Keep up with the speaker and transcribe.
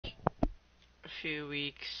few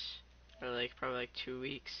weeks, or like probably like 2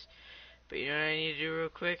 weeks. But you know what I need to do real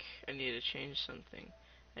quick? I need to change something.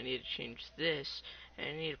 I need to change this, and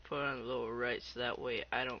I need to put it on the lower right so that way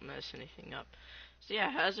I don't mess anything up. So yeah,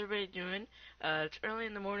 how's everybody doing? It's early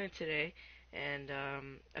in the morning today, and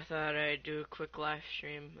I thought I'd do a quick live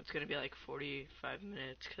stream. It's gonna be like 45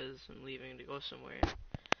 minutes because I'm leaving to go somewhere.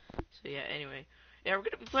 So yeah, anyway. Yeah, we're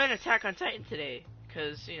gonna be playing Attack on Titan today,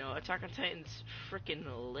 because, you know, Attack on Titan's freaking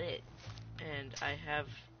lit. And I have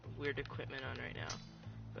weird equipment on right now.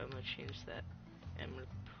 But I'm gonna change that. And I'm gonna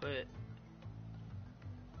put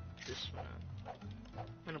this one on.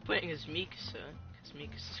 And I'm putting as Mikasa, because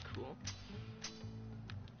Mikasa is cool.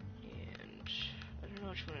 And I don't know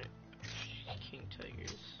which one King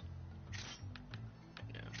Tigers.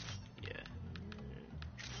 No. Yeah.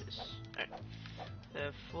 This. Alright.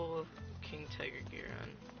 The full King Tiger gear on.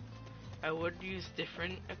 I would use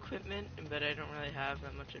different equipment, but I don't really have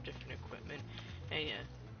that much of different equipment. And yeah,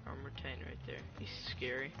 Armor 10 right there. He's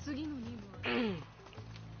scary.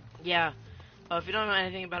 Yeah. If you don't know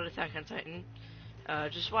anything about Attack on Titan,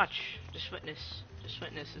 just watch. Just witness. Just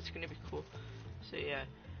witness. It's gonna be cool. So yeah.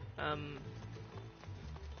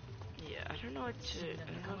 Yeah, I don't know what to. I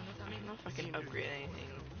don't know if I can upgrade anything.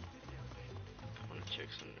 I want to check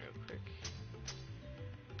something real quick.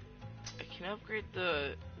 I can upgrade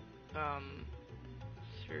the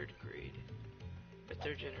third grade, or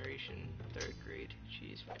third generation, third grade.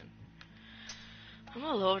 Jeez, man, I'm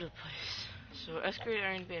all over the place. So S grade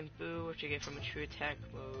Iron Bamboo, which I get from a True Attack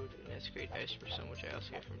mode, and S grade Ice Person, which I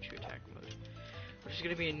also get from True Attack mode, which is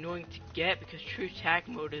gonna be annoying to get because True Attack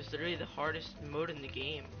mode is literally the hardest mode in the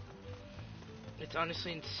game. It's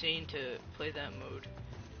honestly insane to play that mode.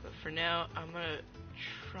 But for now, I'm gonna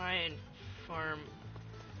try and farm.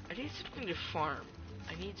 I need something to farm.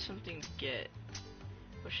 I need something to get.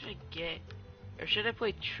 What should I get? Or should I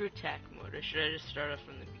play True Attack mode? Or should I just start off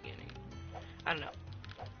from the beginning? I don't know.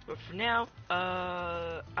 But for now,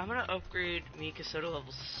 I'm gonna upgrade Mikasa to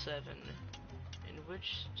level 7. And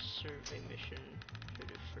which survey mission should I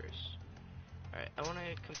do first? Alright, I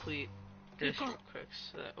wanna complete this real quick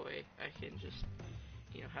so that way I can just,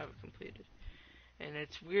 you know, have it completed. And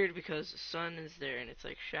it's weird because the sun is there and it's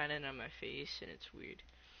like shining on my face and it's weird.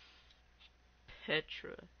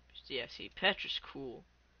 Petra. Yeah, see, Petra's cool.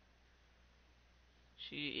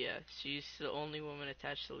 She's the only woman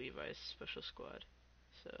attached to Levi's special squad.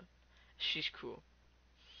 So, she's cool.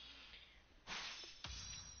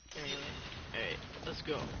 Anyway, alright, let's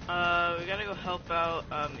go. We gotta go help out,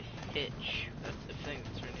 Hitch. That's the thing,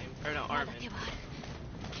 that's her name. Or no, Armin. Alright,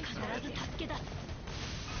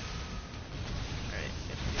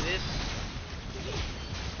 let's do this.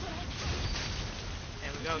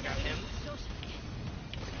 There we go, got him.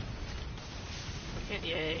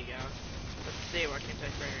 Yeah, there you go. Let's see, why can't I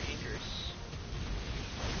fire Anchors?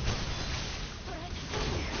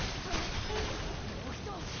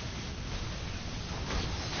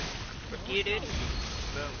 Frick you, dude.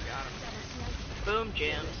 Boom, got him. Boom,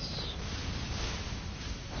 gems.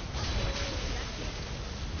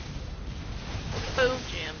 Boom,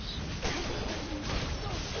 gems.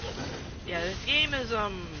 Yeah, this game is,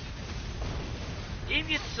 game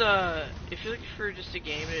gets, if you're looking for just a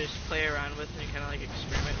game to just play around with and kind of like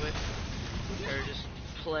experiment with, or just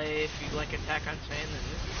play if you like Attack on Titan, then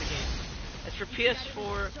this is the game. It's for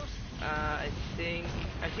PS4, I think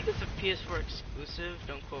it's a PS4 exclusive,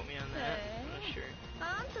 don't quote me on that, I'm not sure. I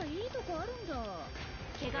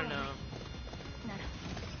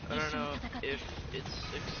don't know if it's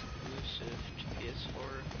exclusive to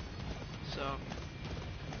PS4, so,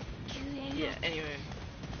 yeah, anyway.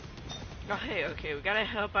 Oh hey, okay, we gotta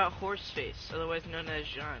help out Horseface, otherwise known as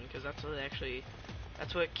Jean, because that's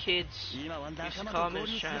what kids used to call him in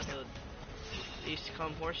his childhood. They used to call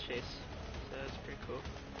him Horseface, so that's pretty cool.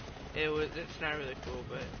 It's not really cool,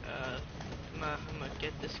 but I'm gonna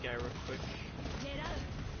get this guy real quick.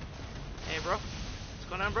 Hey bro, what's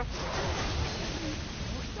going on, bro?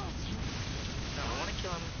 No, I wanna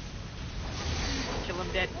kill him. Kill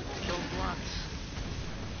him dead, kill him once.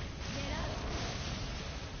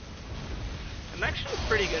 I'm actually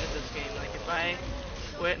pretty good at this game. Like, if I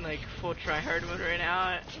went in, like, full tryhard mode right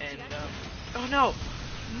now, and, oh no!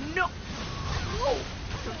 No! No!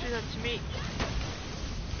 Don't do that to me!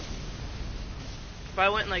 If I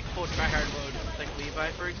went in, like, full tryhard mode, like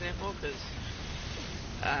Levi, for example, because,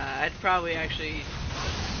 I'd probably actually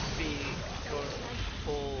be going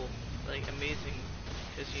full, like, amazing,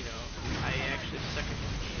 because, you know, I actually suck at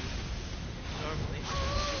this game, normally.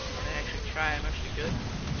 When I actually try, I'm actually good.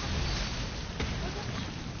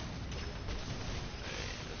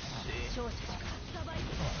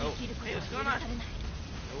 Oh, hey, what's going on?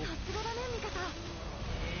 Nope.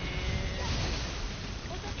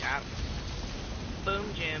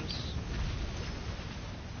 times.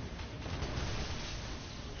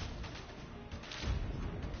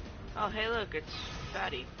 Oh, hey, look, it's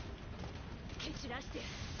Fatty.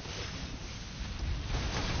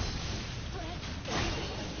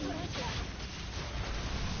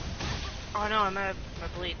 Oh no, I'm at my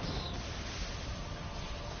blades.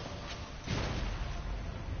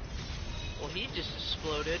 Well, he just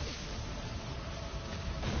exploded.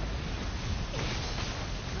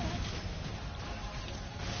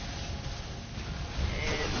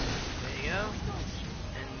 And there you go.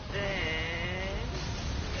 And then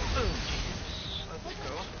boom, jeez. Let's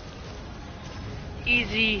go.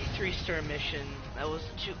 Easy 3-star mission. That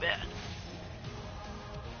wasn't too bad.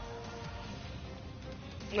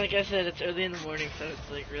 Like I said, it's early in the morning, so it's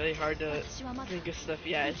like really hard to think of stuff.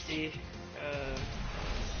 Yeah, I see.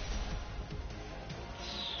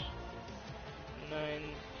 9:26,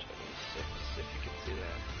 if you can see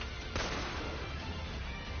that.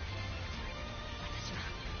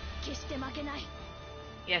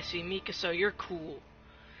 Yeah, see, Mikasa, you're cool.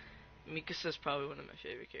 Mikasa's probably one of my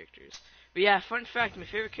favorite characters. But yeah, fun fact, my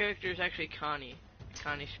favorite character is actually Connie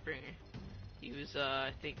Springer. He was,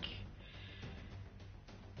 I think,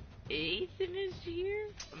 8th in his year?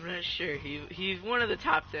 I'm not sure. He's one of the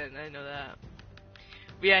top 10, I know that.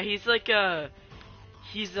 But yeah, he's like,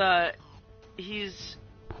 he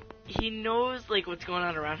knows, like, what's going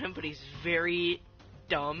on around him, but he's very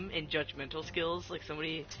dumb in judgmental skills. Like,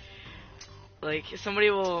 somebody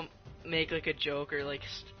will make, like, a joke, or, like,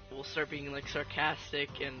 will start being, like,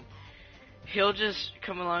 sarcastic, and he'll just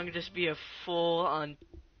come along and just be a full-on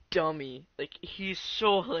dummy. Like, he's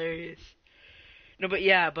so hilarious. No, but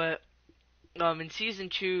yeah, in season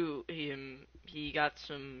 2, he got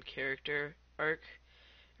some character arc,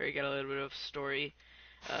 or he got a little bit of story.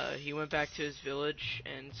 He went back to his village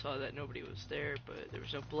and saw that nobody was there, but there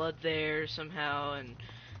was no blood there somehow, and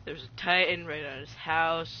there was a titan right at his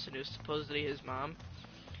house, and it was supposedly his mom.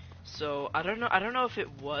 So I don't know if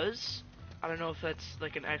it was. I don't know if that's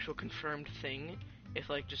like an actual confirmed thing,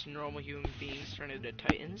 if like just normal human beings turn into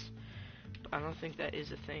titans. I don't think that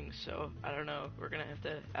is a thing, so I don't know. We're gonna have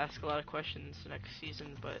to ask a lot of questions next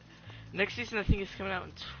season, but next season I think is coming out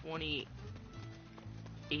in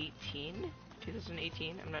 2018.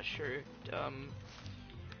 I'm not sure. I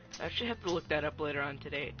actually have to look that up later on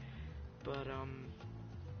today. But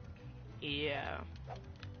yeah.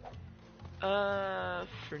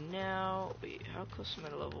 For now, wait, how close am I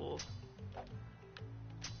to level?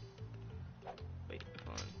 Wait,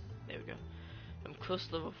 hold on. There we go. I'm close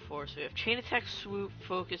to level 4, so we have chain attack, swoop,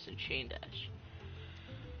 focus, and chain dash.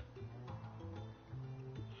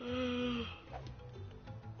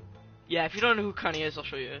 Yeah, if you don't know who Connie is, I'll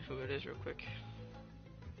show you who it is real quick.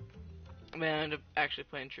 I'm gonna end up actually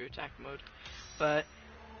playing true attack mode. But,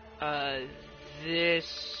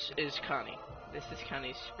 this is Connie. This is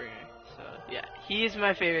Connie Springer. So, yeah, he's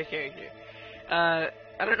my favorite character. I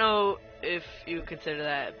don't know if you consider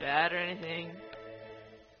that bad or anything.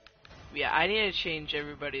 Yeah, I need to change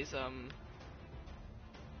everybody's,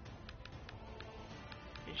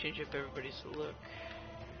 change up everybody's look.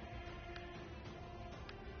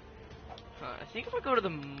 I think if I go to the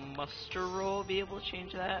muster roll, I'll be able to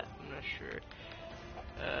change that. I'm not sure.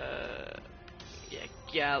 Yeah,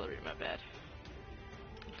 gallery, my bad.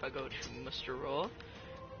 If I go to muster roll,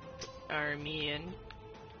 army and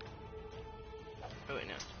oh wait,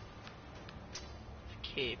 no,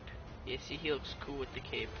 cape. Yeah, see, he looks cool with the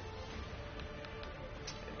cape.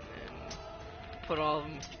 And then put all of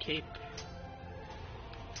them with the cape.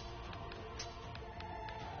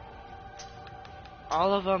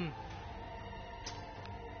 All of them.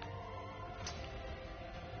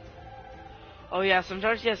 Oh yeah,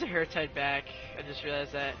 sometimes he has a hair tied back. I just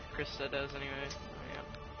realized that. Krista does anyway. Oh, yeah.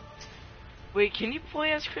 Wait, can you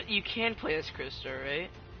play as Krista? You can play as Krista, right?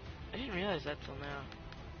 I didn't realize that till now.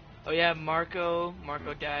 Oh yeah, Marco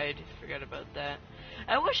died. Forgot about that.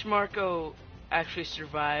 I wish Marco actually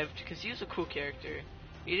survived, because he was a cool character.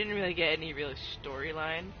 He didn't really get any real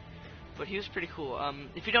storyline, but he was pretty cool.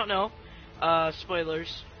 If you don't know,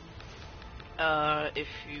 spoilers. If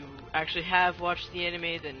you actually have watched the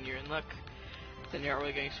anime, then you're in luck. Then you're not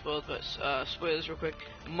really getting spoiled, but spoilers real quick.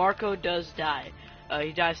 Marco does die.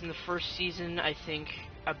 He dies in the first season, I think,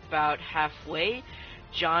 about halfway.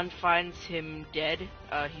 John finds him dead.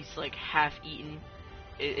 He's like half eaten.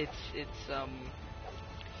 It's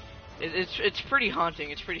pretty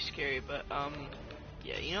haunting. It's pretty scary, but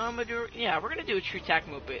yeah, you know what I'm gonna do? Yeah, we're gonna do a true attack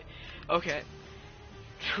mode bit. Okay,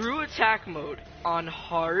 true attack mode on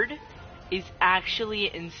hard is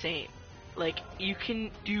actually insane. Like, you can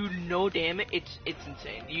do no damage. It's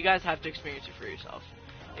insane. You guys have to experience it for yourself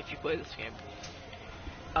if you play this game.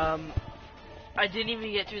 I didn't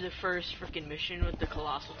even get through the first freaking mission with the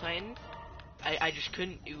Colossal Titan. I just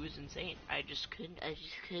couldn't. It was insane. I just couldn't do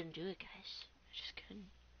it, guys. I just couldn't.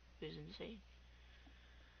 It was insane.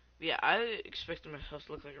 But yeah, I expected myself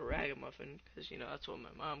to look like a ragamuffin, because, you know, that's what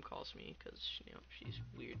my mom calls me, because, you know, she's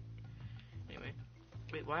weird. Anyway.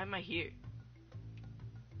 Wait, why am I here?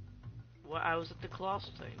 Well, I was at the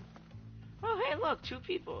Colossal Titan. Oh, hey, look, 2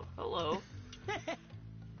 people. Hello.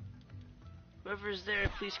 Whoever is there,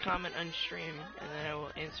 please comment on stream, and then I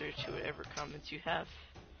will answer to whatever comments you have,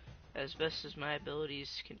 as best as my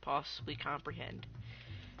abilities can possibly comprehend.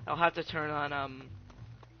 I'll have to turn on,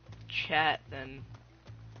 chat then,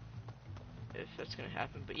 if that's gonna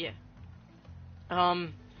happen, but yeah. I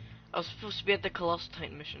was supposed to be at the Colossal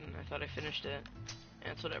Titan mission, I thought I finished it,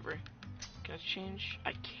 and it's whatever. Can I change?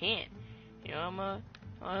 I can't. You know what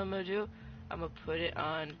I'm gonna do? I'm gonna put it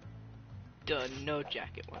on the no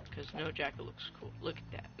jacket one, because no jacket looks cool. Look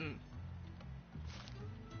at that. Anyway,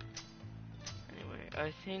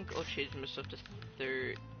 I think I'll change myself to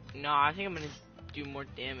 3rd. No, I think I'm gonna do more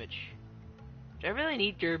damage. Do I really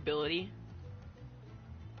need durability?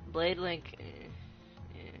 Blade Link,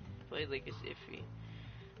 Blade Link is iffy,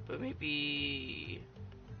 but maybe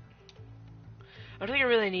I don't think I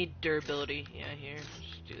really need durability. Yeah, here,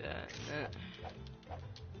 just do that and that.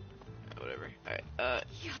 Whatever. Alright,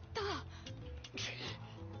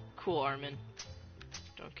 cool, Armin.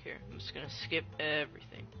 Don't care. I'm just gonna skip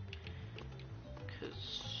everything,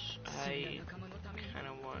 cause I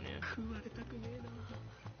kinda want to.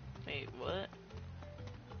 Wait, what?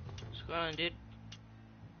 What's going on, dude?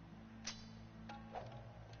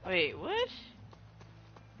 Wait, what?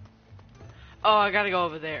 Oh, I gotta go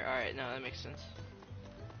over there. Alright, no, that makes sense.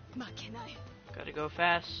 Gotta go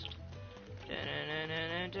fast. You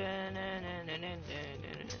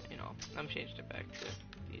know, I'm changing it back to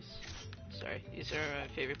these. Sorry, these are my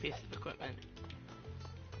favorite piece of equipment.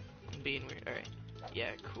 I'm being weird. Alright.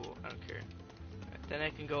 Yeah, cool. I don't care. Right, then I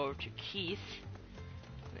can go over to Keith.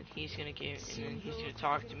 And then he's gonna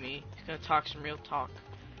talk to me. He's gonna talk some real talk.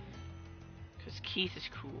 Cause Keith is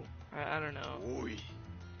cool. I don't know.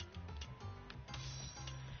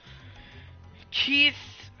 Keith,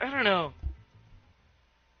 I don't know.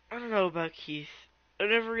 I don't know about Keith. I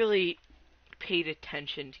never really paid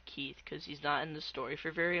attention to Keith because he's not in the story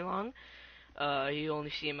for very long. You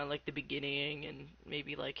only see him at like the beginning and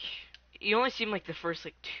maybe like you only see him like the first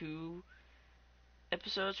like 2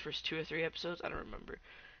 episodes, first 2 or 3 episodes. I don't remember,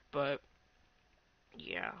 but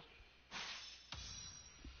yeah.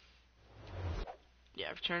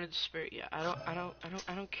 Yeah, Return of the Spirit. Yeah, I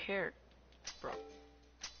don't care, bro.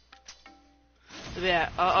 So yeah,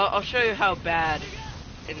 I'll show you how bad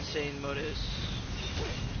insane mode is.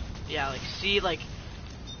 Yeah, like see, like,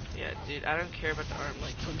 yeah, dude, I don't care about the arm.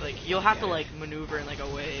 Like you'll have to like maneuver in like a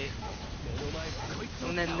way,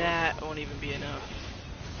 and then that won't even be enough.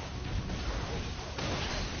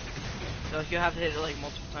 So like, you'll have to hit it like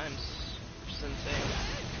multiple times, which is insane.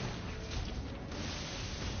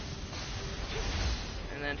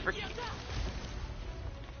 And then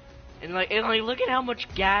and like look at how much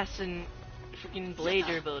gas and freaking blade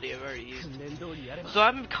durability I've already used. So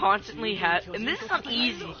I'm constantly and this is not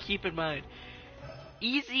easy, keep in mind.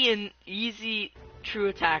 Easy true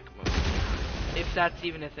attack mode, if that's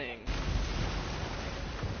even a thing.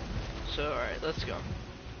 So alright, let's go.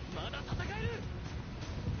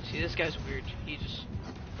 See, this guy's weird. He just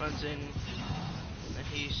runs in and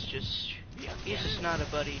he's just not a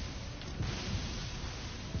buddy.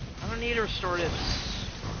 I don't need restoratives.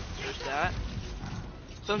 There's that.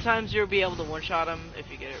 Sometimes you'll be able to one-shot him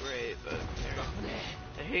if you get it right, but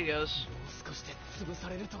there he goes.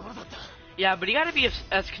 Yeah, but you gotta be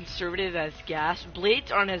as conservative as gas.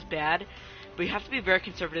 Blades aren't as bad, but you have to be very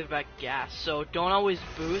conservative about gas. So don't always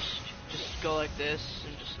boost. Just go like this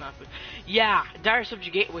and just not boost. Yeah, Dire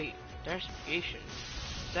Subjugation. Wait, Dire Subjugation.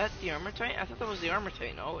 Is that the Armor Titan? I thought that was the Armor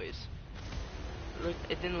Titan always.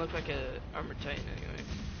 It didn't look like a Armor Titan anyway.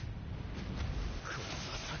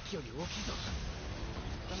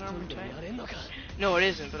 No, it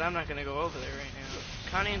isn't, but I'm not gonna go over there right now.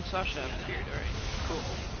 Connie and Sasha have appeared, alright. Cool.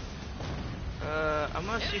 I'm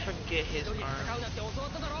gonna see if I can get his arm.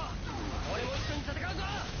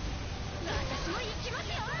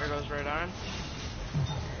 There goes right arm.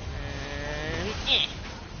 And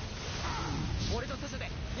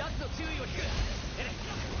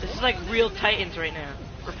this is like real Titans right now.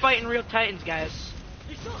 We're fighting real Titans, guys.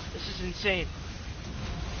 This is insane.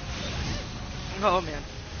 Oh man,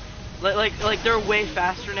 like they're way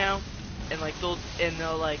faster now, and like they'll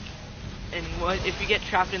like, and if you get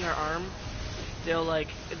trapped in their arm, they'll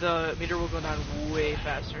like the meter will go down way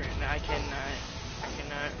faster, and I cannot. I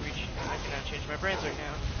cannot change my brands right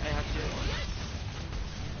now. I have to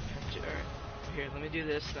alright. Here, let me do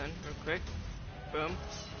this then, real quick. Boom.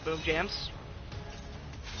 Boom jams.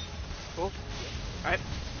 Cool. Alright.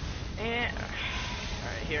 And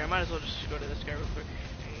alright, here, I might as well just go to this guy real quick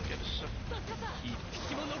and get his stuff.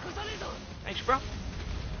 Thanks, bro.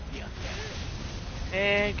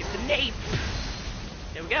 And get the nape.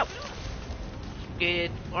 There we go.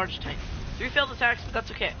 Get large tank. 3 failed attacks, but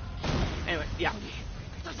that's okay. Anyway, yeah.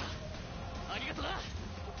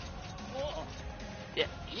 Yeah,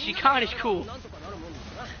 Shikan is cool.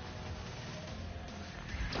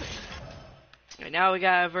 Right, now we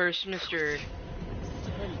gotta verse Mr.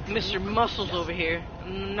 Muscles over here.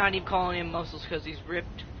 I'm not even calling him Muscles because he's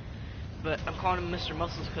ripped, but I'm calling him Mr.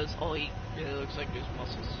 Muscles because all he really looks like is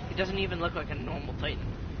muscles. He doesn't even look like a normal Titan.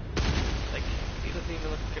 Like, he doesn't even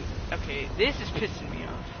look like a... Okay, this is pissing me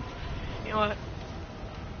off. You know what?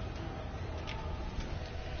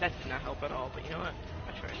 That did not help at all, but you know what?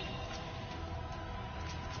 I tried.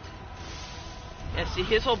 Yeah, see,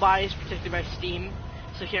 his whole body is protected by steam,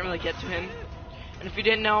 so you can't really get to him. And if you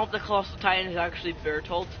didn't know, the Colossal Titan is actually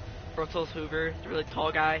Bertolt Hoover, the really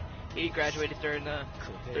tall guy. He graduated during the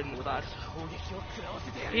class.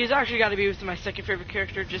 He's actually got to be with my second favorite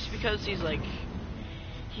character, just because he's like,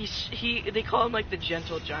 they call him like the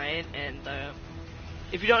gentle giant, and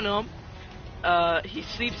if you don't know him, he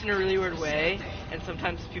sleeps in a really weird way, and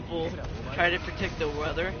sometimes people try to predict the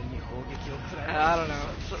weather. I don't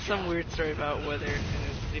know, some weird story about weather in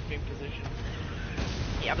his sleeping position.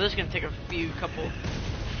 Yeah, but this is gonna take a couple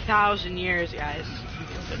thousand years, guys.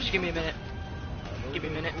 So just give me a minute. Give me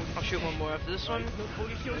a minute. I'll shoot one more after this one. And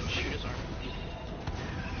shoot his arm.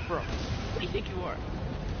 Bro, what do you think you are?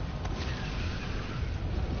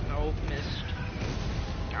 Nope, missed.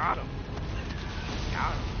 Got him.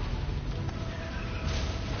 Got him.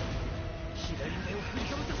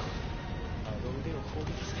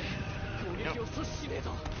 No.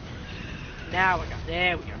 Now we go.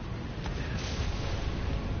 There we go.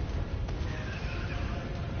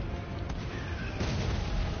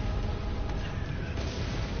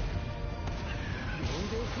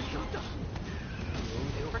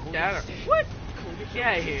 Frick that. What? Get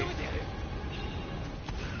out of here.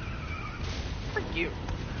 Frick you.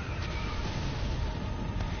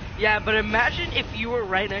 Yeah, but imagine if you were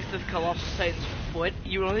right next to the Colossal Titan's foot,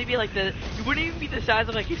 you would only be like you wouldn't even be the size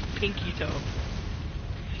of like his pinky toe.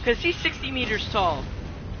 Because he's 60 meters tall.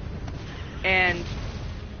 And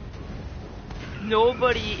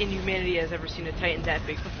nobody in humanity has ever seen a Titan that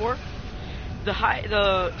big before. The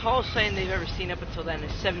tallest Titan they've ever seen up until then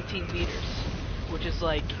is 17 meters. Which is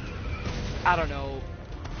like, I don't know,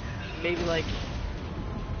 maybe like,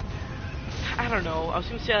 I don't know, I was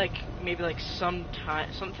gonna say like, maybe like something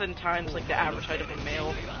times like the average height of a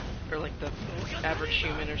male, or like the average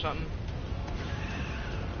human or something.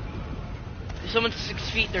 If someone's 6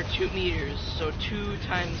 feet, they're 2 meters, so 2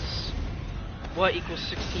 times what equals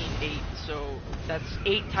 16? 8, so that's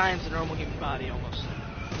 8 times the normal human body almost.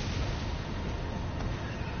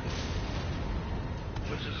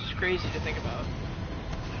 Which is crazy to think about.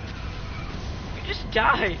 You just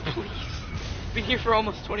died, please. Been here for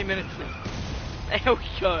almost 20 minutes now. There we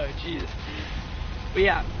go, Jesus. But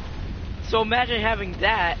yeah, so imagine having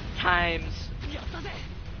that times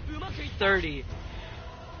 30.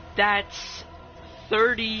 That's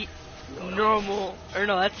 30 normal, or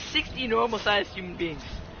no, that's 60 normal-sized human beings.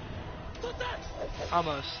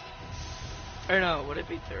 Almost. Or no, would it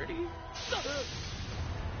be 30?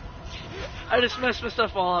 I just messed my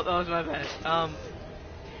stuff all up. That was my bad.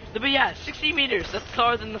 But yeah, 60 meters. That's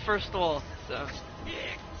taller than the first wall. So.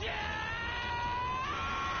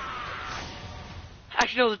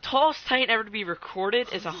 Actually, no. The tallest Titan ever to be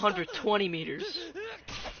recorded is 120 meters.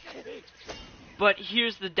 But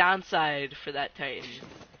here's the downside for that Titan.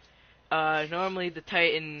 Normally the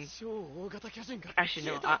Titan. Actually,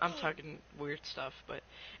 no. I'm talking weird stuff, but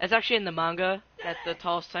it's actually in the manga that the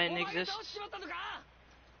tallest Titan exists.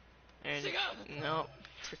 And no,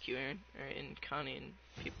 frick you, Aaron, and Connie and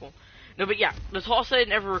people. No, but yeah, the tallest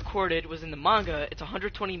Titan ever recorded was in the manga. It's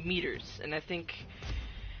 120 meters, and I think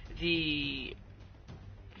the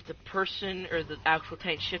person or the actual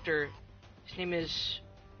Titan shifter, his name is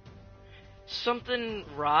something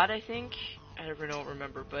Rod, I think. I don't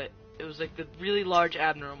remember, but it was like the really large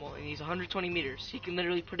abnormal, and he's 120 meters. He can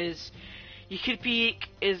literally put he could peek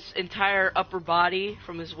his entire upper body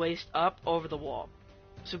from his waist up over the wall.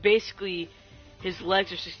 So basically, his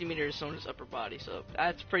legs are 60 meters, so is his upper body. So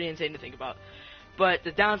that's pretty insane to think about. But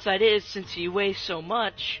the downside is, since he weighs so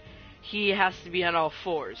much, he has to be on all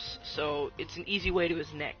fours. So it's an easy way to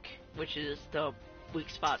his neck, which is the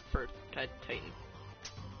weak spot for Titan.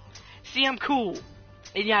 See, I'm cool.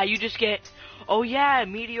 And yeah, you just get, oh yeah,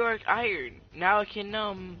 meteoric iron. Now I can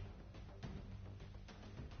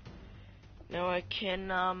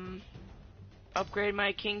upgrade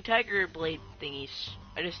my King Tiger blade thingies.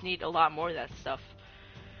 I just need a lot more of that stuff.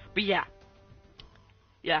 But yeah.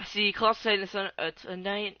 Yeah, see, Colossal Titan is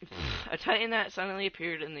a titan that suddenly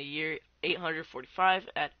appeared in the year 845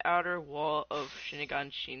 at outer wall of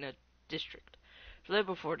Shiniganshina district. It lived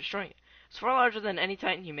before destroying it. It's far larger than any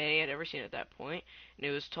titan humanity had ever seen at that point, and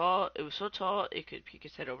it was tall. It was so tall it could peek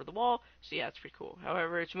its head over the wall. So yeah, it's pretty cool.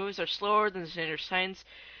 However, its movements are slower than the standard titans.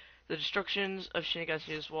 The destructions of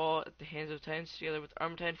Shiniganshina's wall at the hands of titans, together with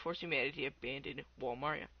Armor Titan, forced humanity to abandon Wall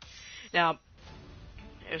Maria. Now,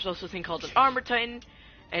 there's also a thing called an Armor Titan,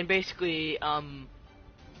 and basically,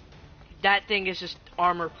 that thing is just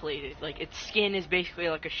armor plated. Like, its skin is basically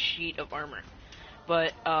like a sheet of armor.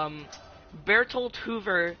 But, Bertolt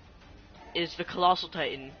Hoover is the Colossal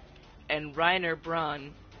Titan, and Rainer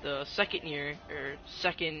Braun, the second in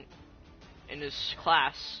his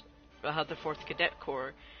class, had the 4th Cadet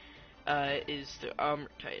Corps, is the Armor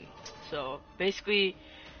Titan. So, basically,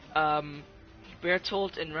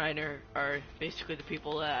 Bertolt and Rainer are basically the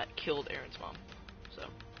people that killed Aaron's mom. So,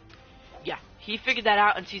 yeah, he figured that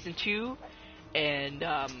out in season 2, and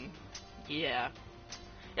yeah.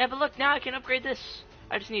 Yeah, but look, now I can upgrade this.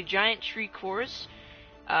 I just need giant tree cores.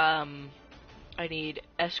 I need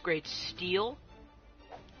S-grade steel,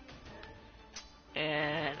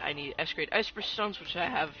 and I need S-grade ice stones, which I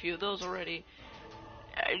have a few of those already.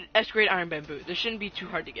 S-grade iron bamboo. This shouldn't be too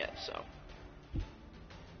hard to get. So,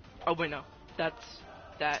 oh wait, no, that's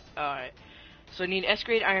that. All right. So I need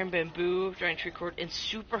S-grade iron bamboo, giant tree cord, and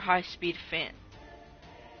super high speed fan.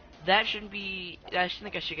 That shouldn't be. I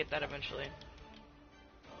think I should get that eventually.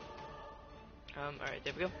 Alright,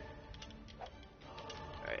 there we go.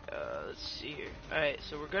 Alright, let's see here. Alright,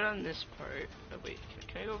 so we're good on this part. Oh wait,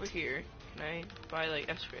 can I go over here? Can I buy like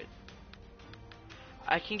S-grade?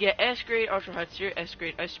 I can get S-grade ultra hot seer,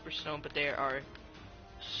 S-grade ice super stone, but they are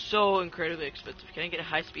so incredibly expensive. Can I get a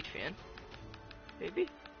high speed fan? Maybe?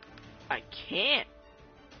 I can't.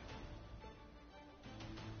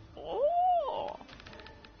 Oh,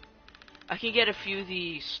 I can get a few of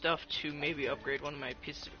the stuff to maybe upgrade one of my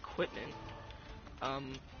pieces of equipment.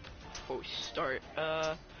 Before we start,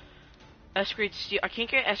 S-grade steel. I can't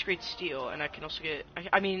get S-grade steel, and I can also get.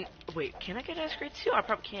 I mean, wait, can I get S-grade steel? I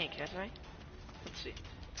probably can't I? Let's see.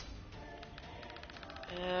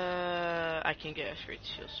 I can get S-grade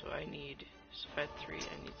steel, so I need. So if I had 3,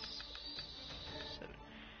 I need 7.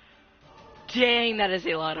 Dang, that is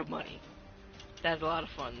a lot of money. That's a lot of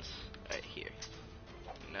funds. Right here.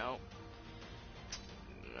 No.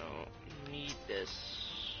 No. Need this.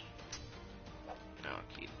 No, I'll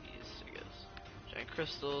keep these, I guess. Giant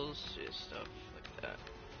crystals, stuff like that.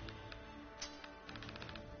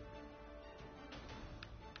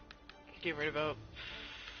 Get rid of about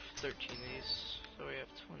 13 of these. So we have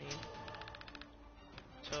 20.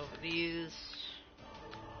 12 of these.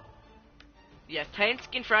 Yeah, Titan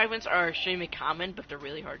skin fragments are extremely common, but they're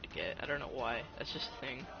really hard to get. I don't know why. That's just a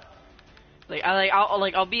thing. Like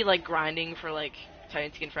I'll be like grinding for like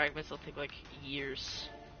Titan skin fragments. It'll take like years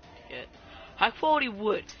to get. High quality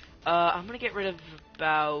wood. I'm gonna get rid of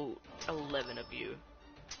about 11 of you.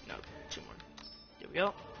 No, 2 more. There we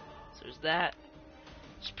go. So there's that.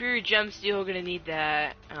 Superior gem steel, gonna need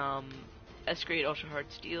that. S-grade ultra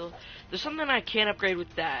hard steel. There's something I can't upgrade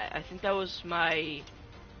with that. I think that was my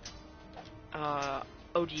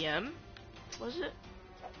ODM. Was it?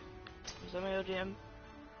 Was that my ODM?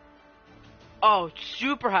 Oh,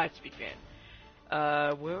 super high speed fan.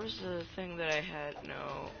 Where was the thing that I had?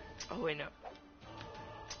 No. Oh wait, no.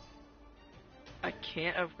 I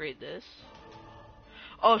can't upgrade this.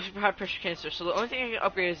 Oh, super high pressure canister. So the only thing I can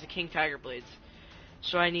upgrade is the King Tiger blades.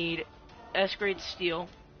 So I need S-grade steel,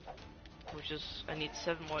 which is, I need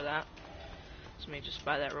 7 more of that. So let me just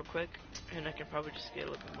buy that real quick, and I can probably just get a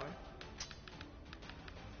little bit more.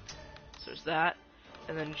 So there's that.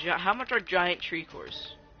 And then, how much are giant tree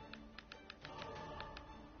cores?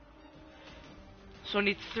 So I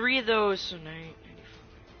need 3 of those, so 94.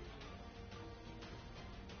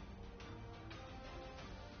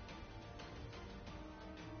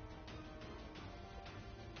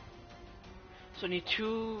 So I need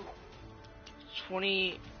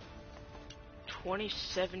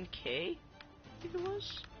 27k, I think it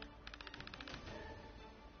was?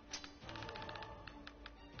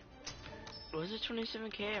 Was it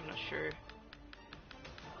 27k? I'm not sure.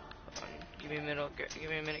 Hold on. Give me a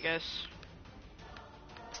minute, guys.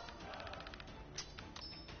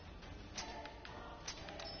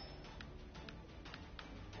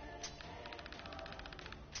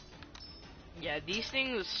 Yeah, these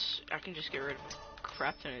things, I can just get rid of a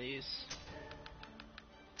crap ton of these.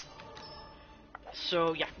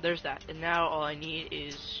 So yeah, there's that. And now all I need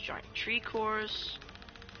is giant tree cores,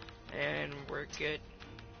 and we're good.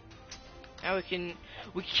 Now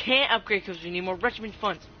we can't upgrade because we need more regiment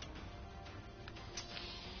funds.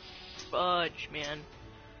 Fudge, man.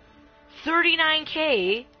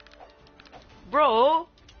 39k? Bro,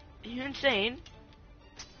 you insane?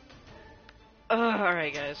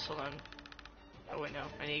 Alright guys, hold on. Oh wait, no,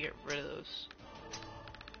 I need to get rid of those.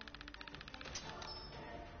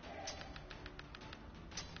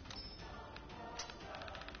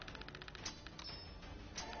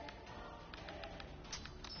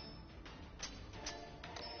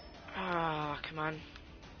 Ah, come on.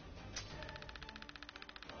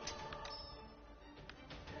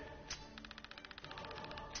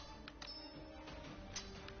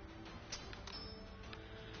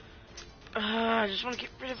 I just want to get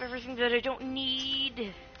rid of everything that I don't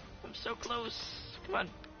need. I'm so close. Come on.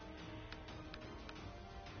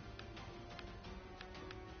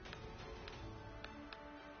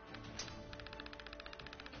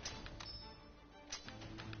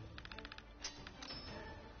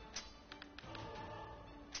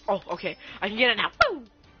 Oh, okay. I can get it now. Woo!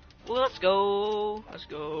 Well, let's go. Let's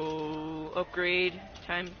go. Upgrade.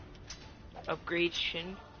 Time.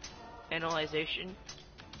 Upgradation. Analyzation.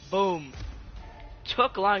 Boom.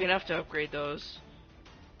 Took long enough to upgrade those.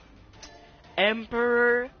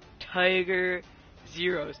 Emperor Tiger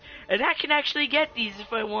Zeros. And I can actually get these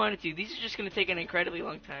if I wanted to. These are just going to take an incredibly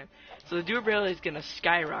long time. So the durability is going to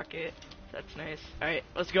skyrocket. That's nice. Alright,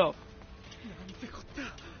 let's go.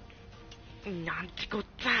 I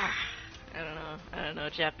don't know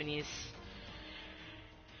Japanese.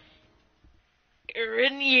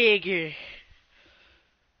 Renjäger.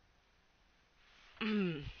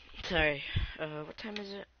 Sorry. What time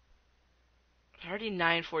is it? It's already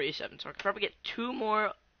 9:47, so I could probably get 2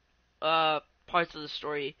 more parts of the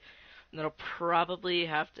story, and then I'll probably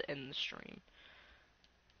have to end the stream.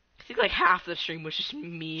 I think like half the stream was just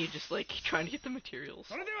me just like trying to get the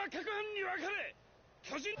materials.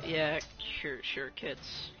 Yeah, sure,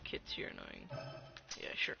 kids. Kids, you're annoying.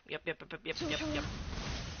 Yeah, sure. Yep.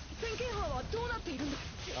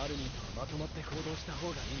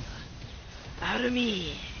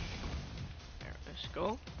 Army! Alright, let's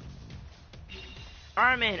go.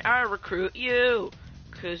 Armin, I recruit you!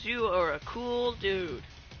 Cause you are a cool dude.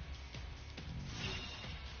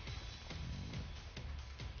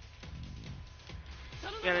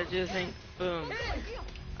 Gotta do the thing. Boom.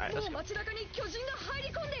 Alright, let's go.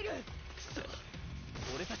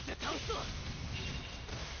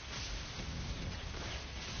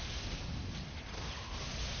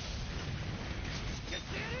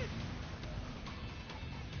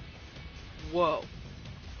 Whoa.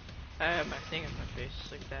 I have my thing in my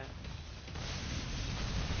face like that.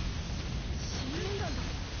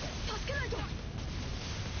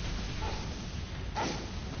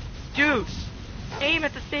 Dude! Aim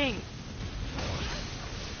at the thing!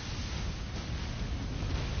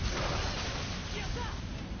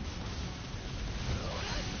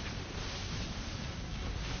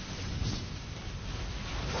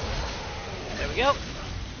 There we go.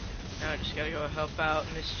 Now I just gotta go help out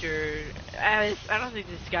Mr. I don't think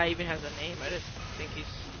this guy even has a name. I just think he's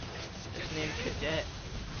named Cadet.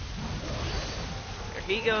 There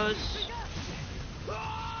he goes.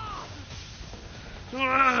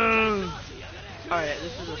 Alright,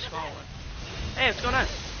 this is a small one. Hey, what's going on?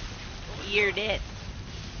 You're dead.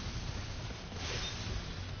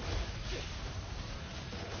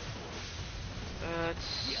 Let's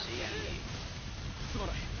see.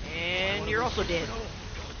 And you're also dead.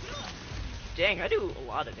 Dang, I do a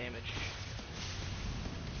lot of damage.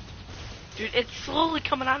 Dude, it's slowly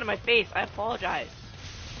coming out of my face. I apologize.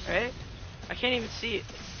 Right? I can't even see it.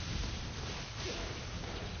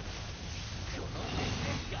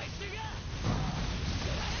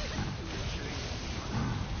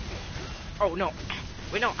 Oh, no.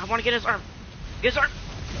 Wait, no. I want to get his arm. Get his arm.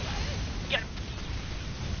 Get him.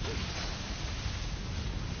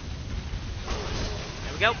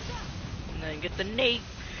 There we go. And then get the nade.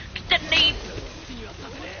 Get the nade.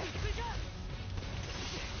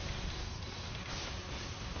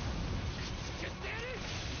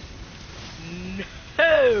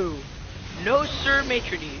 No. No, sir,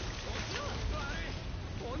 matronly.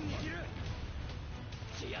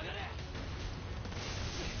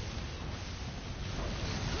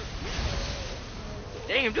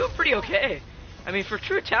 Dang, I'm doing pretty okay. I mean, for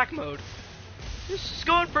true attack mode, this is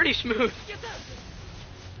going pretty smooth.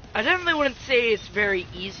 I definitely wouldn't say it's very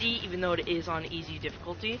easy, even though it is on easy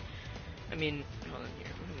difficulty. I mean, hold on here.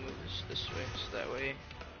 Let me move just this way, so that way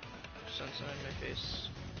sun's not in my face.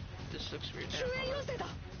 This looks weird now.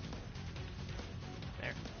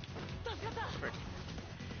 There. Perfect.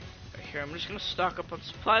 Right here, I'm just gonna stock up on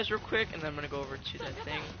supplies real quick, and then I'm gonna go over to that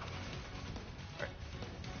thing. Right.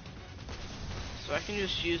 So I can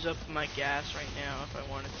just use up my gas right now if I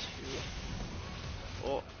wanted to.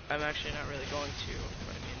 Well, I'm actually not really going to,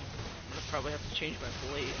 but I mean, I'm gonna probably have to change my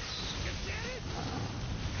blades.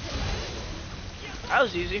 That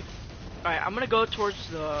was easy. Alright, I'm gonna go towards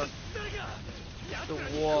the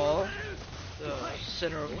wall, the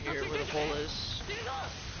center over here where the hole is.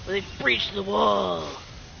 Where they've breached the wall.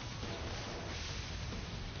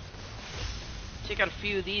 Take out a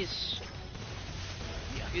few of these.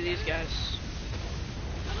 Guys.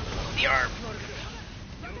 The arm.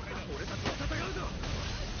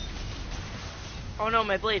 Oh no,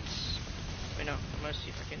 my blades. Wait, no. I'm gonna see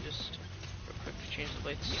if I can just real quick change the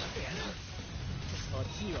blades.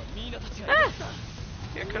 Ah!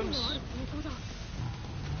 Here it comes.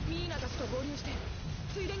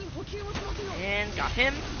 And got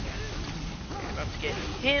him. I'm about to get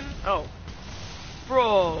him. Oh.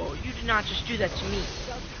 Bro, you did not just do that to me.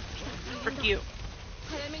 Frick you.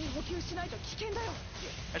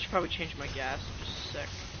 I should probably change my gas in just a sec.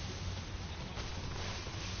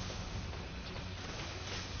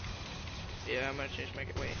 Yeah, I'm gonna change my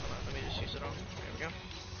gas. Wait, hold on. Let me just use it all. There we go.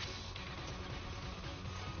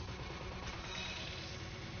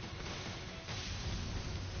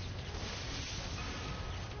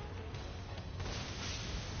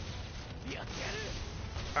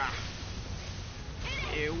 Ah.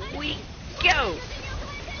 Here we go!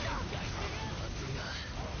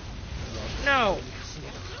 No!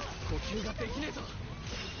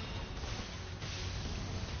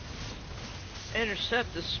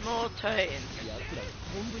 Intercept the small titan.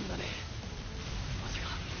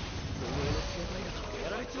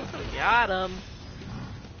 Got him.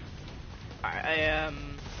 I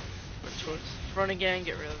towards the front again,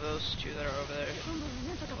 get rid of those two that are over there.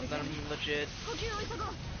 That I'm legit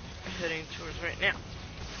heading towards right now.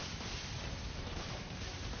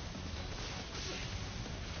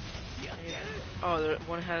 Oh,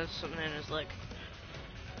 one has something in his leg.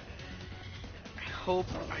 I hope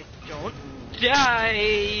I don't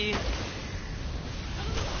die.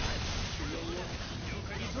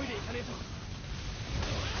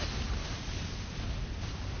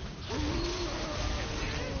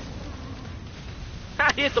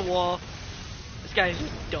 I hit the wall. This guy's a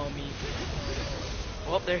dummy.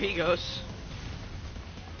 Well, there he goes.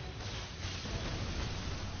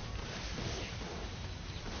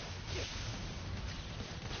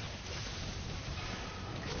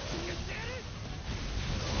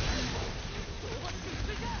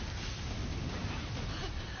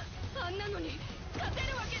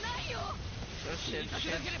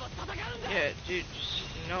 Yeah, dude, just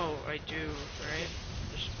no, I do, right?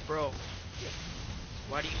 Just bro.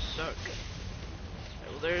 Why do you suck?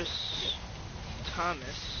 Well, there's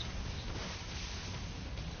Thomas.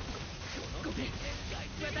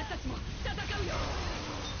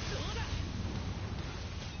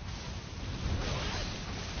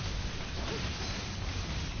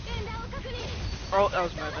 Oh, that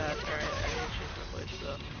was my bad. Alright, I need to change my place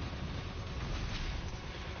though.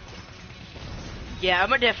 Yeah, I'm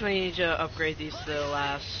gonna definitely need to upgrade these to the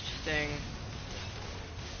last thing.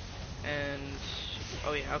 And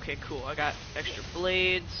oh yeah, okay, cool. I got extra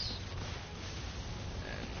blades.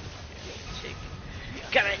 And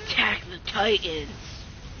gotta attack the titans.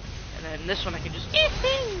 And then this one I can just Alright,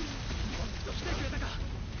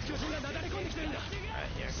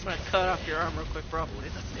 here. I'm gonna cut off your arm real quick, bro.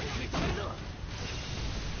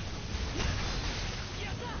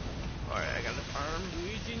 Alright, I got an arm.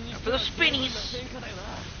 Now for the spinnies!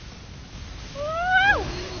 Woo!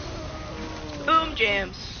 Boom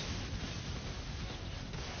jams!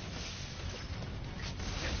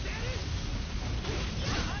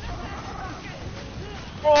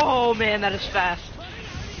 Oh man, that is fast.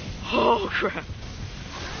 Oh crap.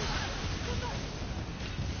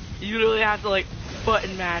 You literally have to like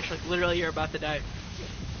button mash, like literally you're about to die.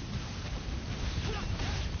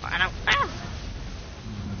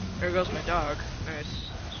 There goes my dog. Nice.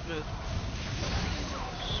 Smooth.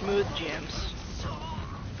 Smooth jams.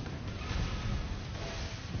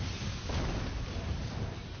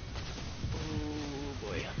 Ooh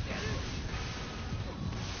boy.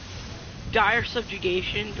 Dire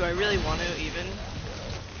subjugation. Do I really want to even?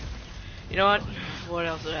 You know what? What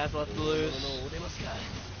else do I have left to lose?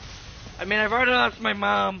 I mean, I've already lost my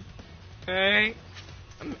mom. Okay?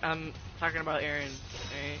 I'm talking about Aaron.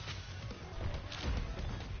 Okay?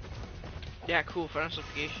 Yeah, cool. For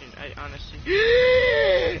notification, I honestly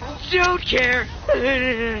don't care.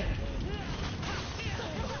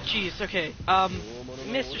 Jeez. Okay.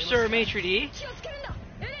 Mr. Sir Maitre D.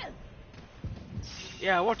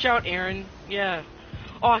 Yeah, watch out, Aaron. Yeah.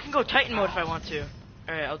 Oh, I can go Titan mode if I want to. All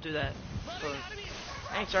right, I'll do that. So,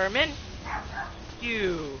 thanks, Armin.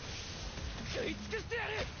 You.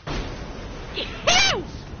 Yee-hoo!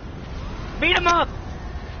 Beat him up.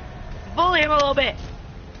 Bully him a little bit.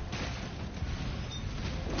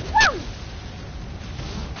 Woo!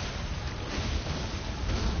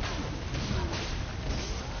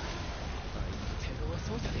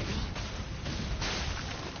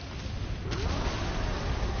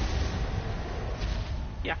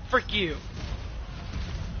 Yeah, frick you.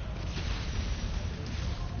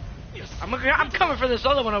 I'm coming for this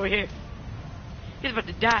other one over here. He's about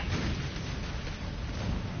to die.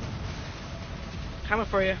 Coming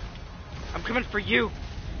for you. I'm coming for you.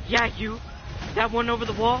 Yeah, you. That one over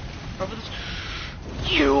the wall. Over this.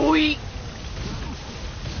 You.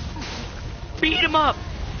 Beat him up.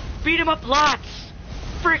 Beat him up lots.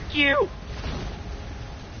 Frick you.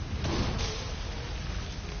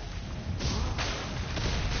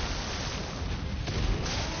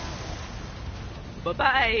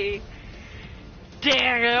 Bye-bye.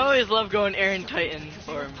 Dang, I always love going Aaron Titan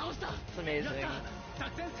form. It's amazing.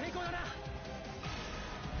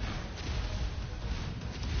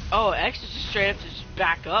 Oh, X is just straight up to just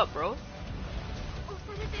back up, bro.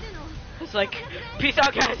 It's like, peace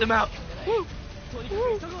out, guys, I'm out. Woo.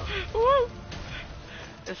 Woo. Woo.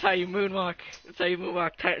 That's how you moonwalk. That's how you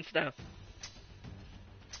moonwalk Titan style.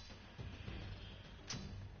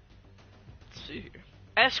 Let's see here.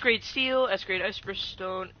 S-grade steel, S-grade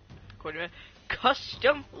icebergstone,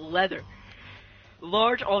 custom leather.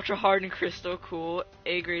 Large, ultra hardened crystal, cool.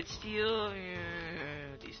 A-grade steel,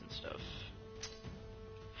 yeah, decent stuff.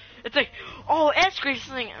 It's like, oh, S-grade is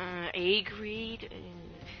something, A-grade.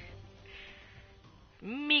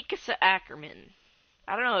 Mikasa Ackerman.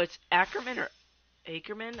 I don't know, it's Ackerman or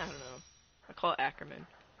Ackerman? I don't know. I call it Ackerman.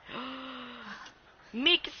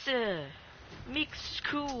 Mikasa! Mikasa's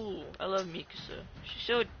cool. I love Mikasa. She's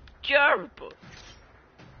so adorable.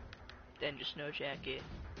 Then just no jacket.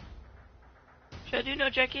 Should I do no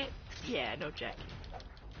jacket? Yeah, no jacket.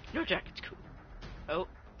 No jacket's cool. Oh.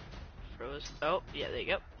 Froze. Oh, yeah, there you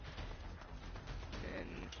go. And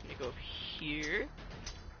let me go over here.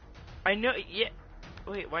 I know, yeah.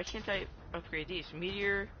 Wait, why can't I upgrade these?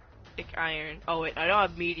 Meteoric iron. Oh, wait, I don't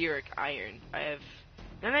have meteoric iron. I have...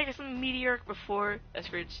 Then I get some meteoric before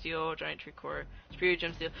S-grade steel, giant tree core, superior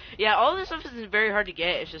gem steel. Yeah, all this stuff is very hard to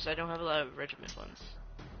get. It's just I don't have a lot of regiment ones.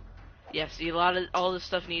 Yeah, see, all this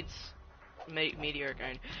stuff needs meteoric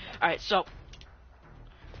iron. All right, so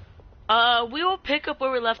we will pick up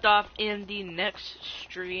where we left off in the next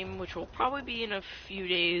stream, which will probably be in a few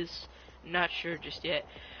days. Not sure just yet.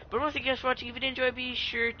 But I want to thank you guys for watching. If you did enjoy, be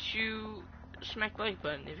sure to smack the like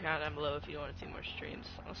button if you comment down below if you want to see more streams.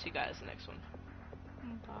 I'll see you guys in the next one.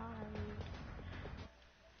 Bye.